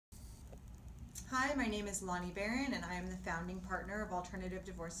Hi, my name is Lani Baron and I am the founding partner of Alternative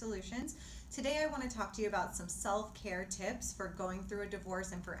Divorce Solutions. Today I want to talk to you about some self-care tips for going through a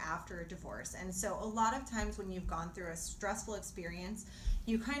divorce and for after a divorce. And so a lot of times when you've gone through a stressful experience,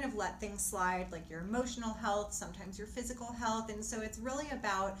 you kind of let things slide, like your emotional health, sometimes your physical health. And so it's really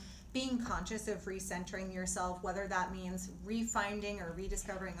about being conscious of recentering yourself, whether that means refinding or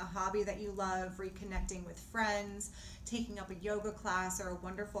rediscovering a hobby that you love, reconnecting with friends, taking up a yoga class or a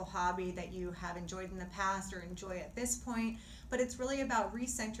wonderful hobby that you have enjoyed in the past or enjoy at this point. But it's really about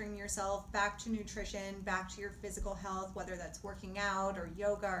recentering yourself back to nutrition, back to your physical health, whether that's working out or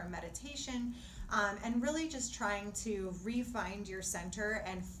yoga or meditation, and really just trying to re-find your center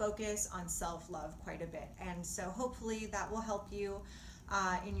and focus on self-love quite a bit. And so hopefully that will help you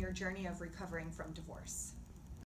in your journey of recovering from divorce.